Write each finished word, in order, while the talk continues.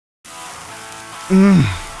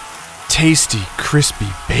Tasty, crispy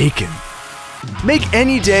bacon. Make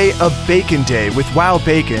any day a bacon day with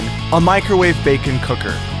WowBacon, a microwave bacon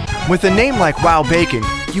cooker. With a name like WowBacon,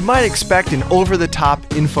 you might expect an over-the-top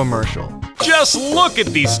infomercial. Just look at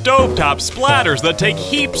these stovetop splatters that take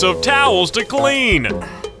heaps of towels to clean.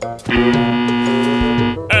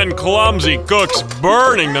 And clumsy cooks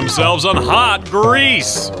burning themselves on hot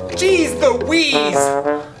grease. Jeez Louise!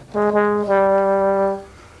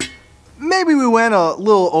 Maybe we went a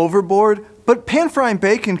little overboard, but pan-frying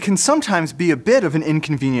bacon can sometimes be a bit of an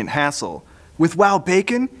inconvenient hassle. With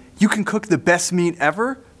WowBacon, you can cook the best meat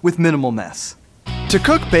ever with minimal mess. To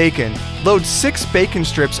cook bacon, load 6 bacon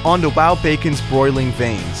strips onto WowBacon's broiling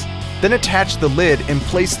vanes. Then attach the lid and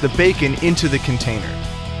place the bacon into the container.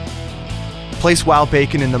 Place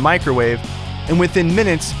WowBacon in the microwave, and within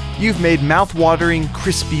minutes, you've made mouth-watering,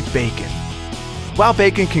 crispy bacon.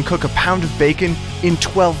 WowBacon can cook a pound of bacon in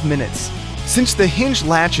 12 minutes. Since the hinge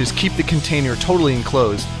latches keep the container totally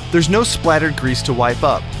enclosed, there's no splattered grease to wipe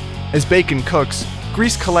up. As bacon cooks,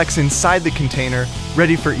 grease collects inside the container,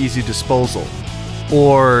 ready for easy disposal.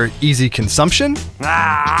 Or easy consumption?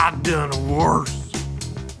 I've done worse.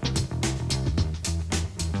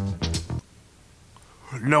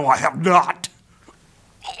 No, I have not.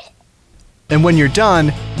 And when you're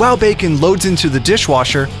done, WowBacon loads into the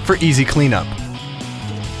dishwasher for easy cleanup.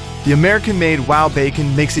 The American-made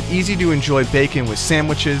WowBacon makes it easy to enjoy bacon with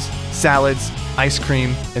sandwiches, salads, ice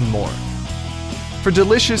cream, and more. For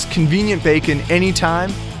delicious, convenient bacon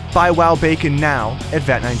anytime, buy WowBacon now at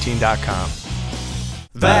vat19.com.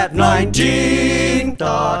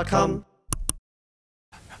 vat19.com.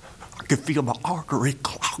 I can feel my artery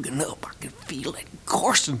clogging up. I can feel it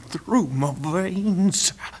coursing through my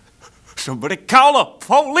veins. Somebody call a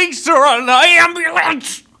police or an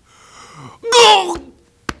ambulance. Go!